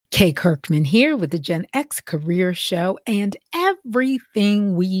Kay Kirkman here with the Gen X Career Show, and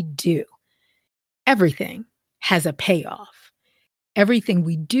everything we do, everything has a payoff. Everything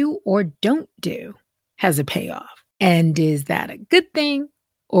we do or don't do has a payoff. And is that a good thing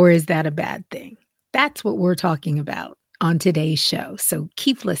or is that a bad thing? That's what we're talking about on today's show. So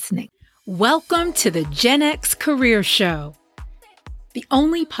keep listening. Welcome to the Gen X Career Show, the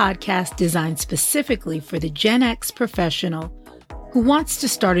only podcast designed specifically for the Gen X professional who wants to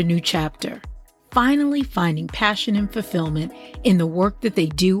start a new chapter, finally finding passion and fulfillment in the work that they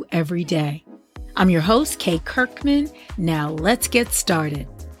do every day. I'm your host, Kay Kirkman. Now let's get started.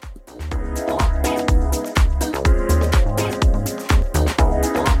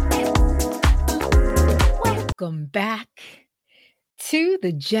 Welcome back to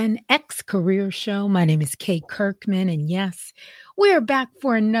the Gen X Career Show. My name is Kay Kirkman, and yes, we're back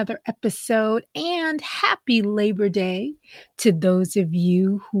for another episode, and happy Labor Day to those of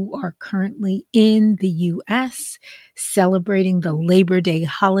you who are currently in the U.S. celebrating the Labor Day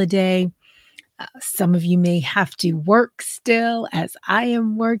holiday. Some of you may have to work still as I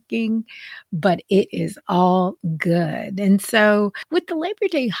am working, but it is all good. And so with the Labor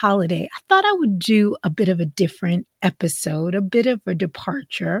Day holiday, I thought I would do a bit of a different episode, a bit of a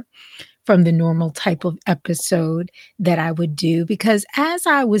departure from the normal type of episode that I would do, because as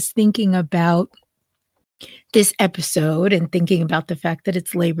I was thinking about this episode and thinking about the fact that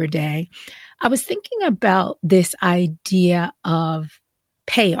it's Labor Day, I was thinking about this idea of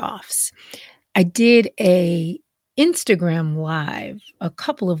payoffs. I did a Instagram Live a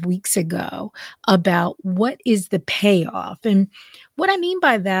couple of weeks ago about what is the payoff. And what I mean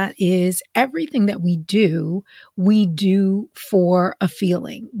by that is everything that we do for a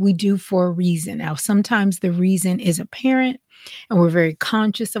feeling. We do for a reason. Now, sometimes the reason is apparent and we're very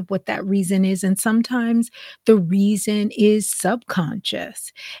conscious of what that reason is. And sometimes the reason is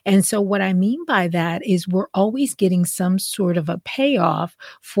subconscious. And so what I mean by that is we're always getting some sort of a payoff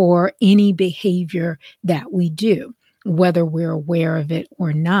for any behavior that we do, whether we're aware of it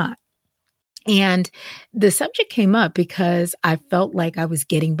or not. And the subject came up because I felt like I was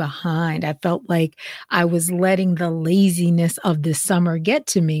getting behind. I felt like I was letting the laziness of the summer get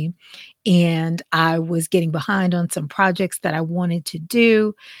to me. And I was getting behind on some projects that I wanted to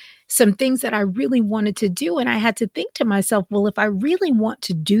do, some things that I really wanted to do. And I had to think to myself, well, if I really want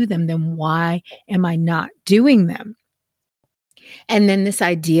to do them, then why am I not doing them? And then this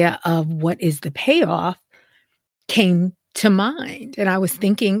idea of what is the payoff came to mind. And I was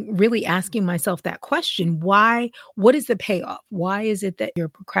thinking, really asking myself that question, what is the payoff? Why is it that you're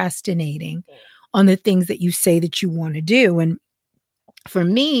procrastinating on the things that you say that you want to do? And for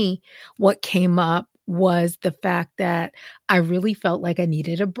me, what came up was the fact that I really felt like I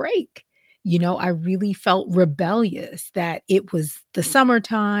needed a break. I really felt rebellious that it was the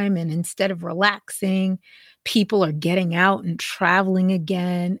summertime, and instead of relaxing, people are getting out and traveling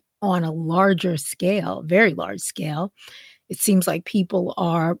again on a larger scale, very large scale. It seems like people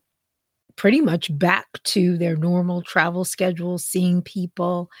are pretty much back to their normal travel schedules, seeing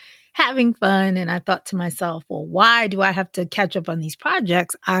people, having fun. And I thought to myself, well, why do I have to catch up on these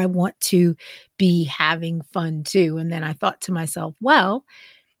projects? I want to be having fun too. And then I thought to myself, well,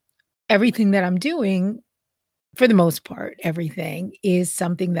 everything that I'm doing, for the most part, everything is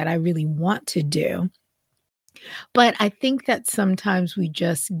something that I really want to do. But I think that sometimes we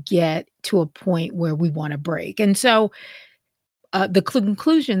just get to a point where we want to break. And so the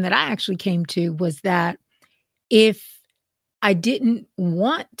conclusion that I actually came to was that if I didn't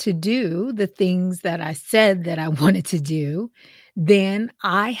want to do the things that I said that I wanted to do, then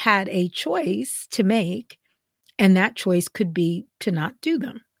I had a choice to make, and that choice could be to not do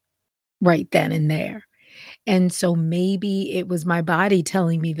them right then and there. And so maybe it was my body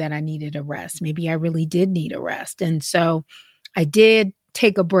telling me that I needed a rest. Maybe I really did need a rest. And so I did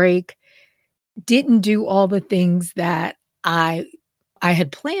take a break, didn't do all the things that I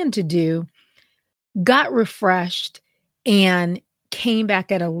had planned to do, got refreshed, and came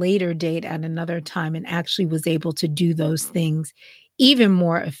back at a later date at another time and actually was able to do those things even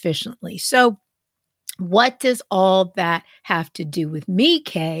more efficiently. So what does all that have to do with me,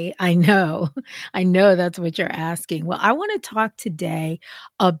 Kay? I know that's what you're asking. Well, I want to talk today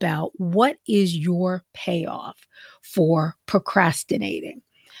about what is your payoff for procrastinating.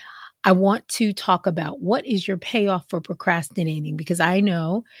 I want to talk about what is your payoff for procrastinating, because I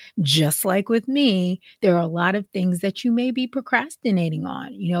know, just like with me, there are a lot of things that you may be procrastinating on.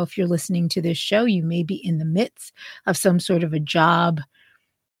 If you're listening to this show, you may be in the midst of some sort of a job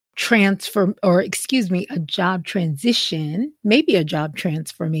a job transition, maybe a job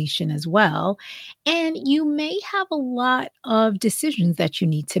transformation as well. And you may have a lot of decisions that you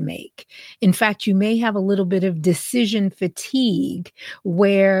need to make. In fact, you may have a little bit of decision fatigue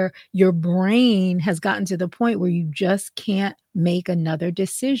where your brain has gotten to the point where you just can't make another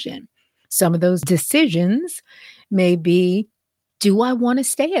decision. Some of those decisions may be, do I want to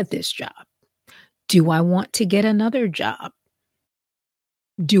stay at this job? Do I want to get another job?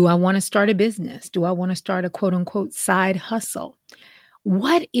 Do I want to start a business? Do I want to start a quote unquote side hustle?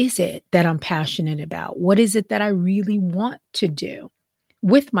 What is it that I'm passionate about? What is it that I really want to do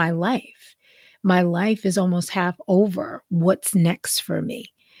with my life? My life is almost half over. What's next for me?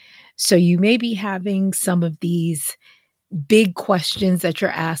 So you may be having some of these big questions that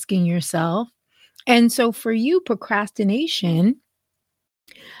you're asking yourself. And so for you, procrastination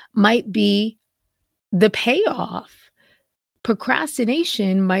might be the payoff.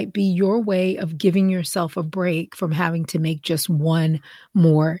 Procrastination might be your way of giving yourself a break from having to make just one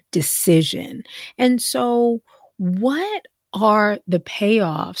more decision. And so, what are the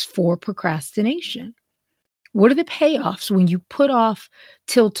payoffs for procrastination? What are the payoffs when you put off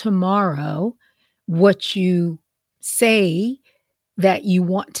till tomorrow what you say that you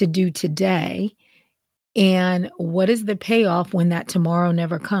want to do today? And what is the payoff when that tomorrow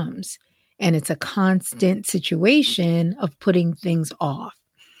never comes? And it's a constant situation of putting things off.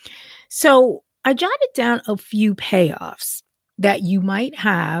 So I jotted down a few payoffs that you might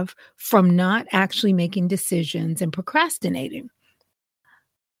have from not actually making decisions and procrastinating.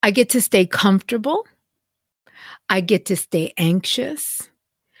 I get to stay comfortable. I get to stay anxious.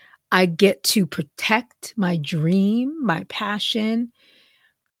 I get to protect my dream, my passion,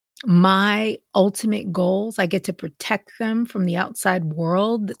 my ultimate goals. I get to protect them from the outside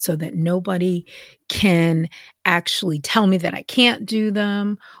world so that nobody can actually tell me that I can't do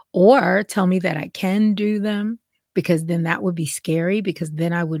them or tell me that I can do them, because then that would be scary, because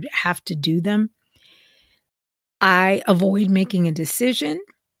then I would have to do them. I avoid making a decision.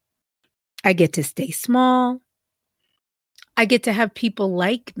 I get to stay small. I get to have people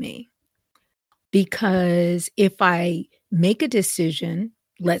like me, because if I make a decision,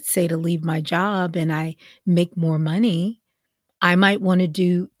 let's say to leave my job, and I make more money, I might want to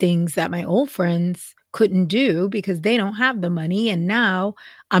do things that my old friends couldn't do because they don't have the money. And now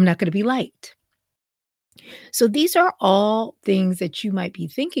I'm not going to be liked. So these are all things that you might be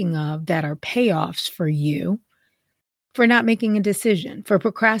thinking of that are payoffs for you for not making a decision, for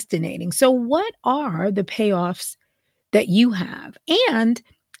procrastinating. So what are the payoffs that you have? And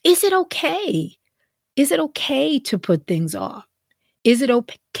is it okay? Is it okay to put things off? Is it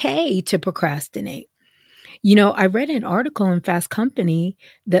okay to procrastinate? You know, I read an article in Fast Company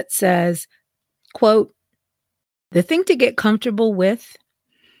that says, quote, "The thing to get comfortable with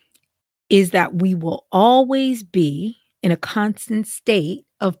is that we will always be in a constant state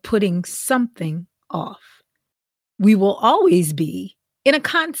of putting something off. We will always be in a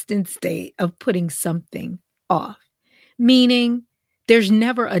constant state of putting something off," meaning there's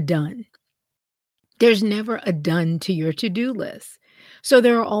never a done. There's never a done to your to-do list. So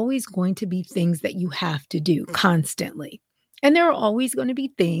there are always going to be things that you have to do constantly. And there are always going to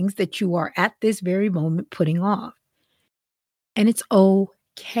be things that you are at this very moment putting off. And it's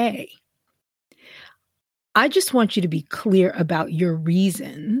okay. I just want you to be clear about your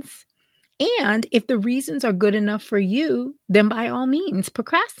reasons. And if the reasons are good enough for you, then by all means,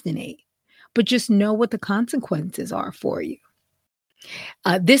 procrastinate. But just know what the consequences are for you.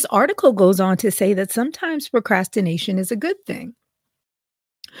 This article goes on to say that sometimes procrastination is a good thing.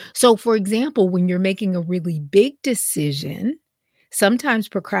 So, for example, when you're making a really big decision, sometimes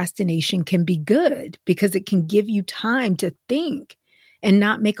procrastination can be good because it can give you time to think and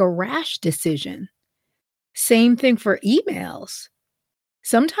not make a rash decision. Same thing for emails.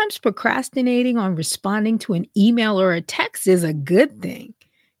 Sometimes procrastinating on responding to an email or a text is a good thing,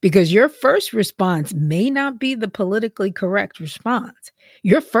 because your first response may not be the politically correct response.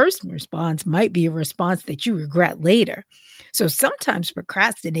 Your first response might be a response that you regret later. So sometimes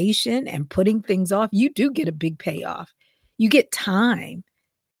procrastination and putting things off, you do get a big payoff. You get time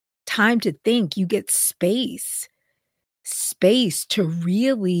to think. You get space to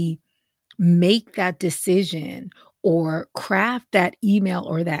really make that decision or craft that email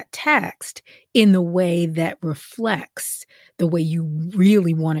or that text in the way that reflects the way you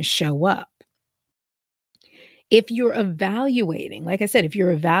really want to show up. If you're evaluating, like I said, if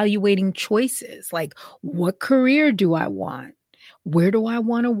you're evaluating choices, like what career do I want? Where do I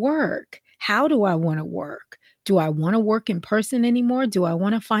want to work? How do I want to work? Do I want to work in person anymore? Do I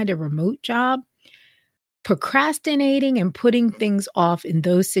want to find a remote job? Procrastinating and putting things off in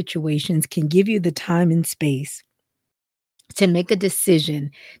those situations can give you the time and space to make a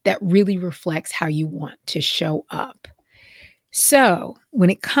decision that really reflects how you want to show up. So, when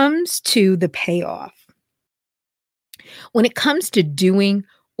it comes to the payoff, when it comes to doing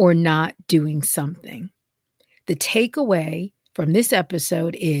or not doing something, the takeaway from this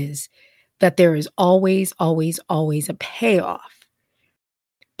episode is that there is always, always, always a payoff.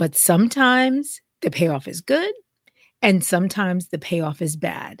 But sometimes the payoff is good and sometimes the payoff is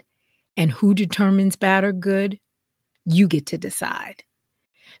bad. And who determines bad or good? You get to decide.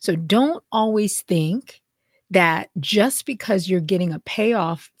 So don't always think that just because you're getting a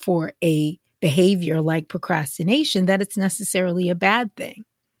payoff for a behavior like procrastination, that it's necessarily a bad thing.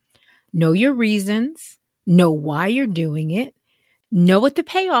 Know your reasons, know why you're doing it, know what the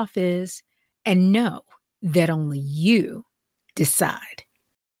payoff is, and know that only you decide.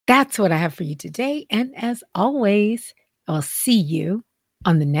 That's what I have for you today. And as always, I'll see you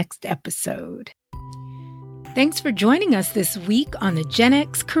on the next episode. Thanks for joining us this week on the Gen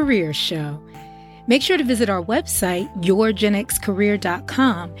X Career Show. Make sure to visit our website,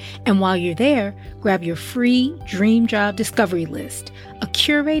 yourgenxcareer.com, and while you're there, grab your free Dream Job Discovery List, a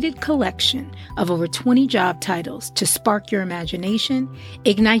curated collection of over 20 job titles to spark your imagination,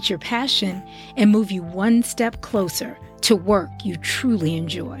 ignite your passion, and move you one step closer to work you truly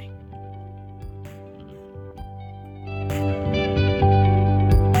enjoy.